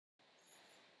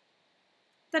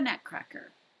The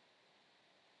Nutcracker,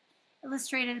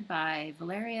 illustrated by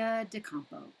Valeria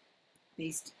Docampo,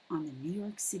 based on the New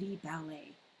York City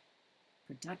Ballet,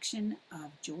 production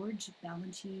of George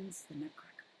Balanchine's The Nutcracker.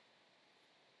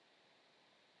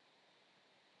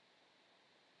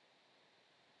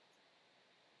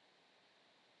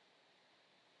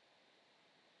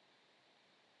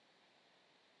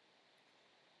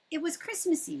 It was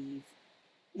Christmas Eve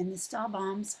in the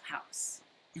Stahlbaum's house,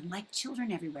 and like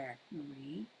children everywhere,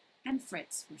 Marie and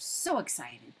Fritz were so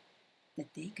excited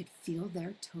that they could feel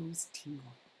their toes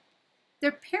tingle.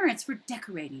 Their parents were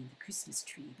decorating the Christmas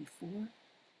tree before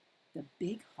the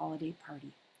big holiday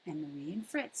party, and Marie and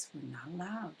Fritz were not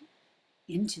allowed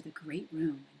into the great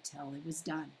room until it was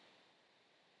done.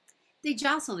 They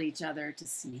jostled each other to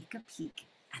sneak a peek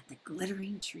at the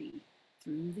glittering tree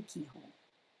through the keyhole.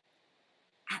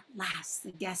 At last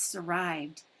the guests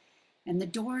arrived, and the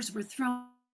doors were thrown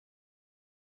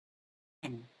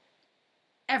in.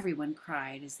 Everyone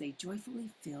cried as they joyfully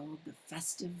filled the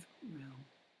festive room.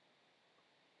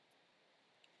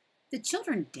 The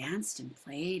children danced and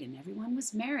played, and everyone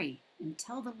was merry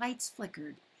until the lights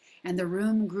flickered and the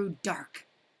room grew dark.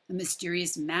 A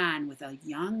mysterious man with a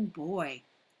young boy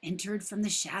entered from the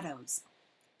shadows.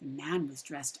 The man was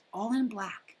dressed all in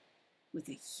black with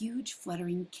a huge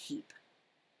fluttering cape.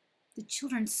 The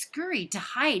children scurried to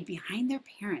hide behind their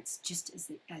parents just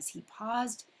as he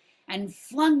paused and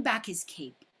flung back his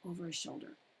cape over his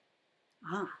shoulder.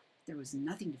 There was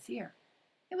nothing to fear.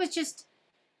 It was just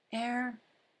Herr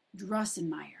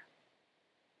Drosselmeyer,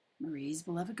 Marie's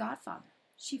beloved godfather.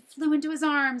 She flew into his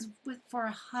arms for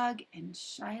a hug and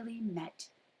shyly met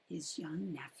his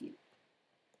young nephew.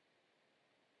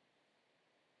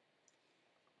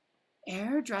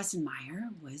 Herr Drosselmeyer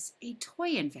was a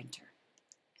toy inventor,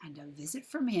 and a visit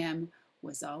from him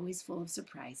was always full of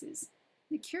surprises.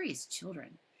 The curious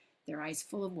children, their eyes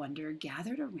full of wonder,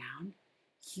 gathered around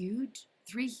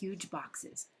three huge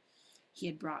boxes he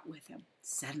had brought with him.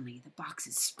 Suddenly, the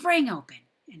boxes sprang open,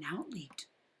 and out leaped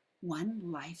one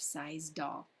life-size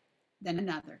doll, then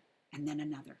another, and then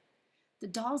another. The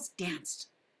dolls danced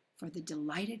for the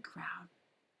delighted crowd.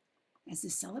 As the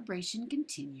celebration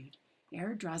continued,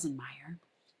 Herr Drosselmeyer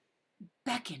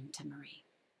beckoned to Marie.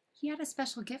 He had a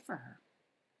special gift for her,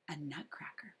 a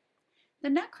nutcracker. The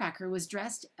nutcracker was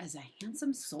dressed as a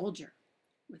handsome soldier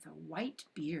with a white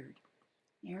beard.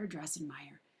 Herr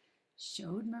Drosselmeyer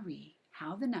showed Marie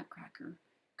how the nutcracker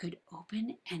could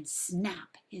open and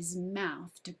snap his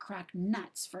mouth to crack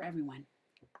nuts for everyone.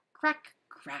 Crack,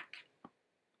 crack.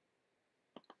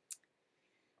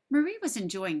 Marie was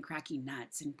enjoying cracking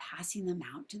nuts and passing them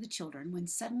out to the children when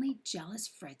suddenly jealous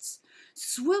Fritz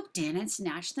swooped in and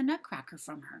snatched the nutcracker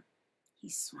from her. He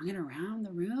swung it around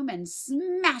the room and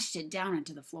smashed it down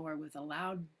into the floor with a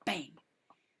loud bang.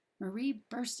 Marie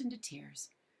burst into tears.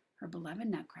 Her beloved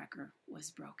nutcracker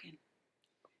was broken.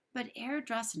 But Herr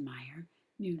Drosselmeyer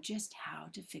knew just how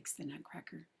to fix the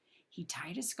nutcracker. He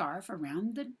tied a scarf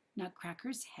around the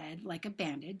nutcracker's head like a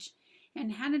bandage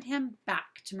and handed him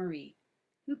back to Marie,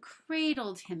 who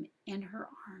cradled him in her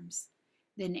arms.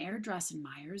 Then Herr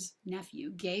Drosselmeyer's nephew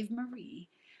gave Marie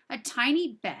a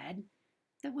tiny bed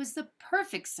that was the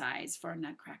perfect size for a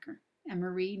nutcracker, and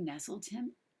Marie nestled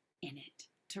him in it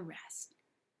to rest.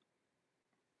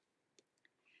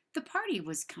 The party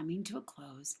was coming to a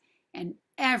close, and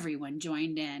everyone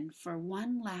joined in for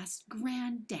one last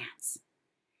grand dance.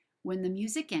 When the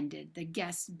music ended, the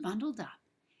guests bundled up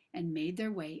and made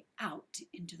their way out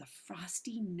into the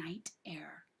frosty night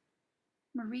air.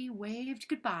 Marie waved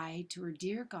goodbye to her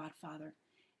dear godfather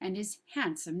and his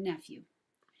handsome nephew.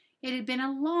 It had been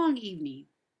a long evening,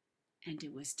 and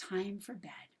it was time for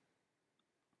bed.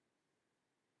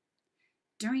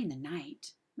 During the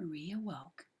night, Marie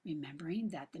awoke, remembering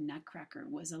that the nutcracker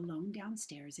was alone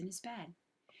downstairs in his bed.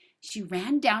 She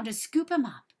ran down to scoop him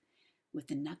up. With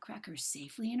the nutcracker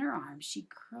safely in her arms, she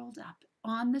curled up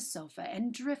on the sofa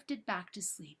and drifted back to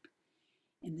sleep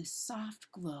in the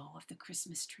soft glow of the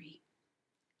Christmas tree.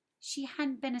 She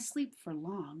hadn't been asleep for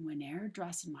long when Herr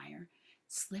Drosselmeyer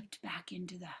slipped back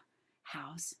into the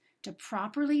house to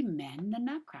properly mend the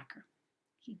nutcracker.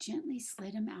 He gently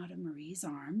slid him out of Marie's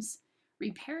arms,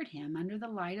 repaired him under the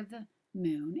light of the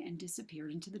moon, and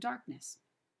disappeared into the darkness.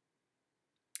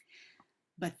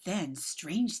 But then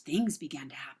strange things began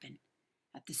to happen.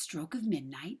 At the stroke of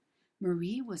midnight,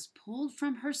 Marie was pulled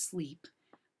from her sleep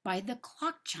by the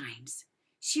clock chimes.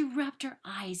 She rubbed her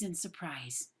eyes in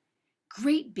surprise.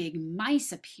 Great big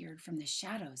mice appeared from the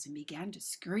shadows and began to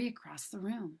scurry across the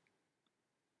room.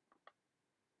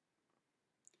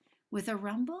 With a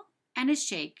rumble and a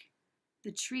shake,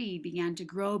 the tree began to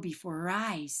grow before her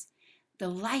eyes. The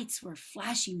lights were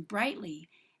flashing brightly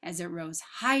as it rose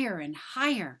higher and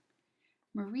higher.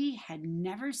 Marie had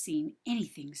never seen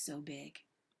anything so big.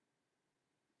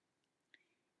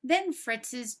 Then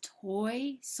Fritz's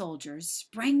toy soldiers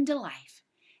sprang to life.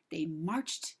 They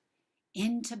marched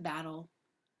into battle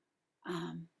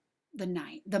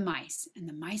the mice, and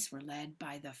the mice were led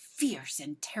by the fierce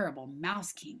and terrible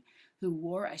Mouse King, who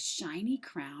wore a shiny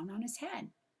crown on his head.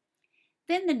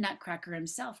 Then the Nutcracker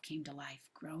himself came to life,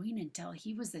 growing until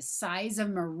he was the size of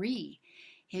Marie.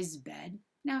 His bed,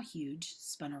 now huge,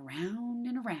 spun around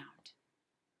and around.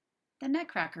 The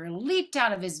Nutcracker leaped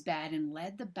out of his bed and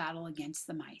led the battle against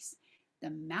the mice. The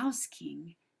Mouse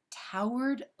King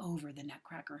towered over the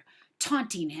Nutcracker,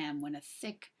 taunting him when a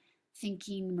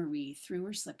quick-thinking Marie threw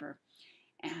her slipper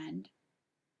and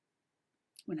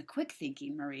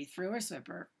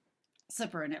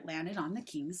it landed on the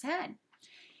king's head.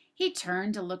 He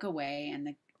turned to look away, and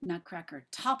the Nutcracker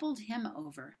toppled him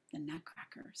over. The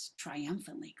Nutcracker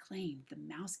triumphantly claimed the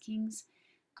Mouse King's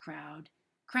crown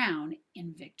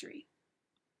in victory.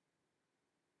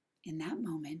 In that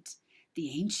moment,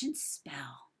 the ancient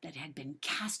spell that had been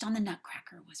cast on the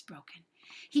Nutcracker was broken.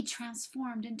 He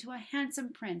transformed into a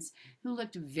handsome prince who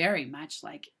looked very much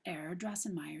like Herr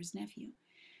Drosselmeyer's nephew.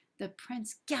 The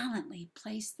prince gallantly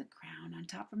placed the crown on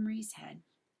top of Marie's head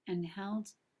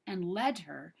and led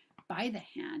her by the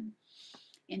hand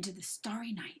into the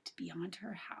starry night beyond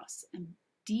her house and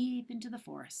deep into the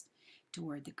forest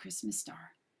toward the Christmas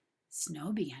star.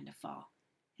 Snow began to fall,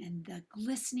 and the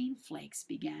glistening flakes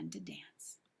began to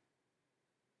dance.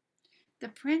 The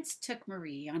prince took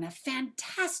Marie on a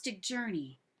fantastic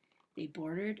journey. They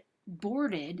boarded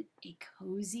a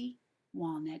cozy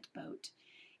walnut boat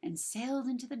and sailed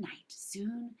into the night,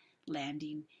 soon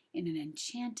landing in an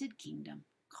enchanted kingdom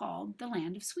called the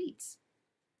Land of Sweets.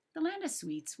 The Land of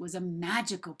Sweets was a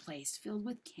magical place filled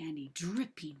with candy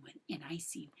dripping in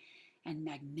icing and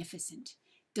magnificent,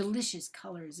 delicious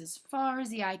colors as far as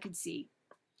the eye could see.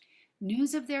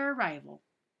 News of their arrival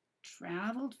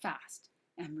traveled fast,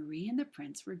 and Marie and the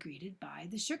prince were greeted by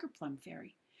the Sugar Plum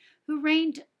Fairy, who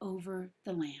reigned over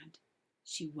the land.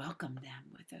 She welcomed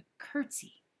them with a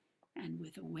curtsy, and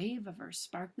with a wave of her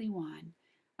sparkly wand,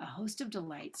 a host of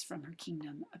delights from her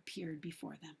kingdom appeared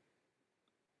before them.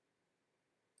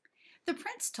 The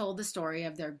prince told the story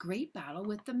of their great battle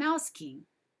with the Mouse King.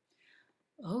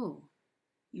 "Oh,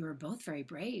 you are both very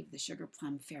brave," the Sugar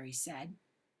Plum Fairy said.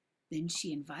 Then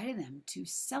she invited them to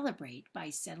celebrate by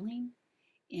settling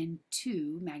in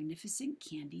 2 magnificent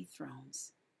candy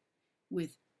thrones,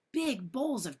 with big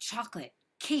bowls of chocolate,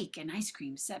 cake, and ice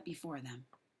cream set before them.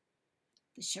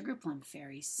 The Sugar Plum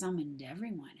Fairy summoned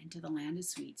everyone into the Land of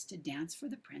Sweets to dance for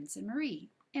the prince and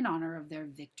Marie in honor of their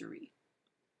victory.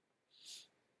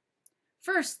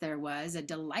 First, there was a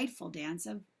delightful dance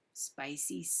of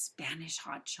spicy Spanish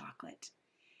hot chocolate,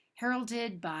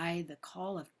 heralded by the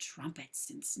call of trumpets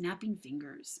and snapping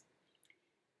fingers.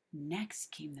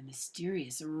 Next came the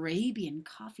mysterious Arabian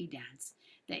coffee dance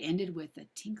that ended with the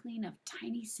tinkling of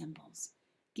tiny cymbals,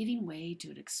 giving way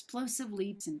to explosive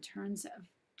leaps and turns of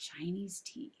Chinese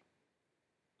tea.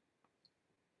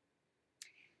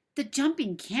 The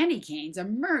jumping candy canes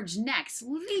emerged next,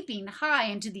 leaping high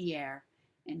into the air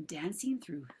and dancing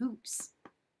through hoops.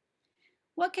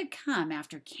 What could come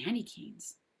after candy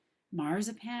canes?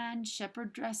 Marzipan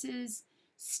shepherd dresses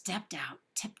stepped out,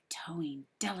 tiptoeing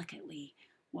delicately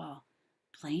while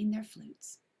playing their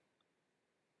flutes.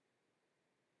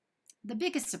 The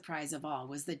biggest surprise of all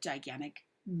was the gigantic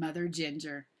Mother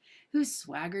Ginger, who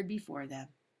swaggered before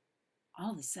them.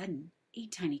 All of a sudden,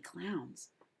 8 tiny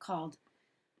clowns, called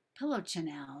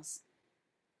Pillowchenelles,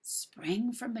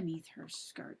 sprang from beneath her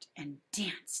skirt and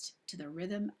danced to the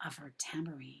rhythm of her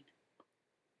tambourine.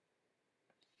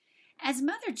 As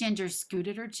Mother Ginger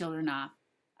scooted her children off,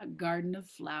 a garden of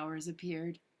flowers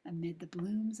appeared amid the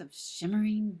blooms of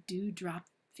shimmering dewdrop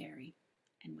fairy,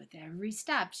 and with every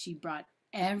step she brought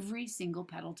every single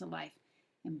petal to life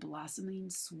in blossoming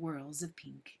swirls of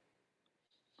pink.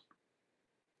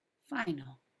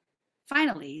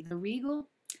 Finally, the regal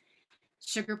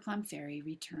Sugar Plum Fairy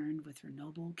returned with her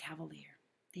noble cavalier.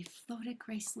 They floated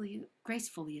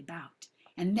gracefully about,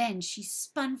 and then she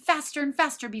spun faster and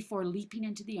faster before leaping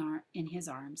into in his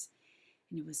arms,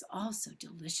 and it was all so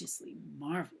deliciously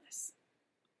marvelous.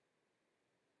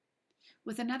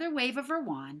 With another wave of her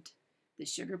wand, the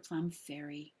Sugar Plum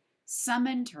Fairy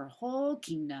summoned her whole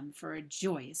kingdom for a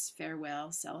joyous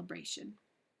farewell celebration.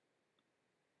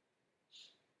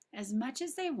 As much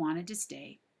as they wanted to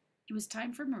stay, it was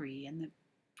time for Marie and the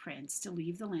prince to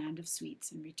leave the Land of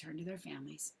Sweets and return to their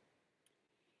families.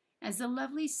 As the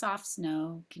lovely soft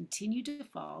snow continued to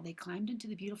fall, they climbed into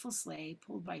the beautiful sleigh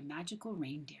pulled by magical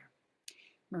reindeer.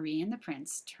 Marie and the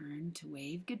prince turned to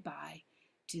wave goodbye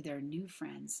to their new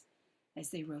friends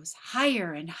as they rose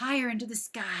higher and higher into the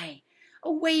sky,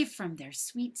 away from their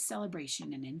sweet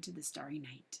celebration and into the starry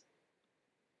night.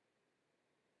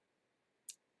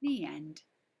 The end.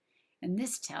 And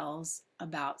this tells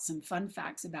about some fun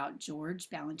facts about George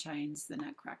Balanchine's The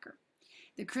Nutcracker.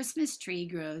 The Christmas tree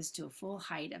grows to a full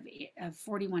height of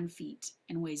 41 feet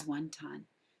and weighs 1 ton.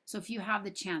 So if you have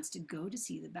the chance to go to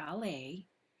see the ballet,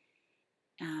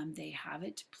 they have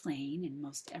it playing in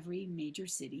most every major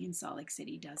city, and Salt Lake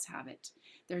City does have it.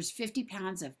 There's 50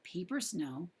 pounds of paper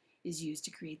snow is used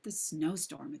to create the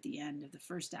snowstorm at the end of the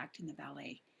first act in the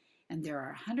ballet. And there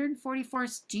are 144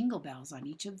 jingle bells on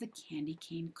each of the candy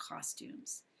cane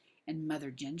costumes. And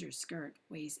Mother Ginger's skirt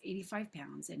weighs 85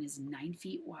 pounds and is 9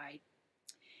 feet wide.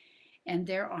 And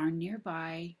there are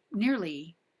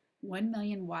nearly 1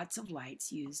 million watts of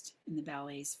lights used in the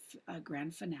ballet's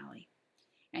grand finale.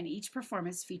 And each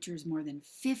performance features more than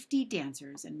 50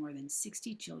 dancers and more than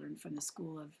 60 children from the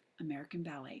School of American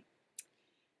Ballet,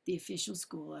 the official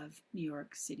school of New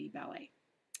York City Ballet.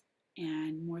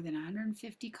 And more than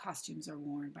 150 costumes are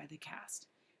worn by the cast,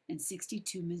 and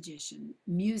 62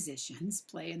 musicians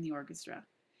play in the orchestra.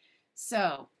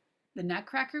 So, the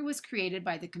Nutcracker was created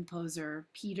by the composer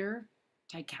Peter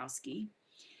Tchaikovsky,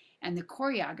 and the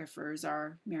choreographers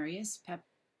are Marius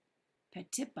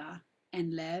Petipa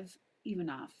and Lev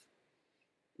Ivanov.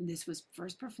 And this was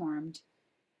first performed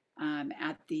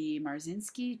at the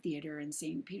Marzinsky Theater in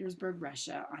St. Petersburg,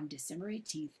 Russia on December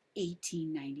 18,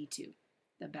 1892.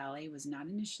 The ballet was not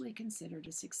initially considered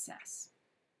a success.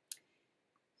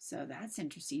 So that's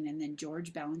interesting. And then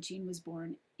George Balanchine was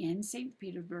born in St.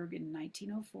 Petersburg in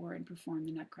 1904 and performed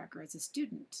the Nutcracker as a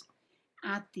student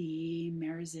at the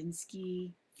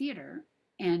Marzinsky Theater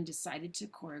and decided to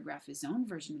choreograph his own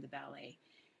version of the ballet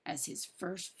as his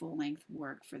first full-length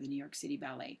work for the New York City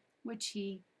Ballet, which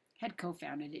he had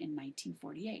co-founded in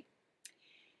 1948.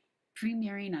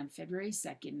 Premiering on February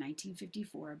 2nd,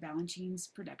 1954, Balanchine's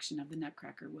production of the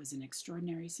Nutcracker was an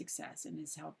extraordinary success and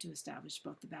has helped to establish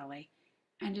both the ballet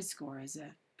and its score as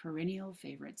a perennial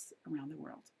favorites around the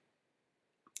world.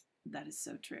 That is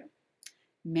so true.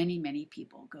 Many, many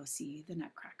people go see the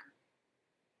Nutcracker.